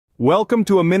Welcome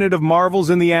to a minute of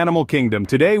marvels in the animal kingdom.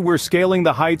 Today we're scaling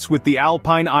the heights with the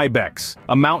Alpine Ibex,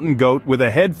 a mountain goat with a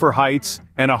head for heights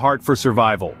and a heart for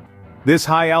survival. This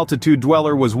high-altitude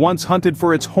dweller was once hunted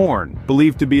for its horn,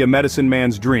 believed to be a medicine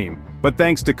man's dream. But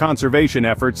thanks to conservation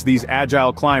efforts, these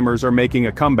agile climbers are making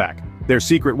a comeback. Their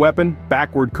secret weapon,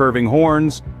 backward curving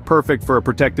horns, perfect for a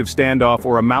protective standoff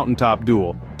or a mountaintop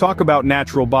duel. Talk about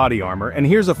natural body armor, and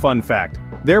here's a fun fact.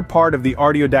 They're part of the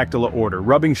Artiodactyla order,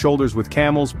 rubbing shoulders with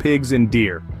camels, pigs, and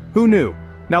deer. Who knew?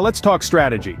 Now let's talk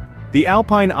strategy. The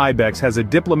Alpine Ibex has a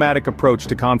diplomatic approach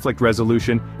to conflict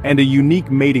resolution and a unique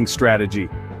mating strategy.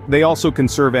 They also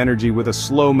conserve energy with a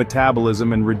slow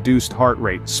metabolism and reduced heart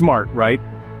rate. Smart, right?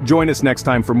 Join us next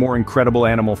time for more incredible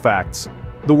animal facts.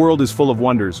 The world is full of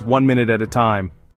wonders, 1 minute at a time.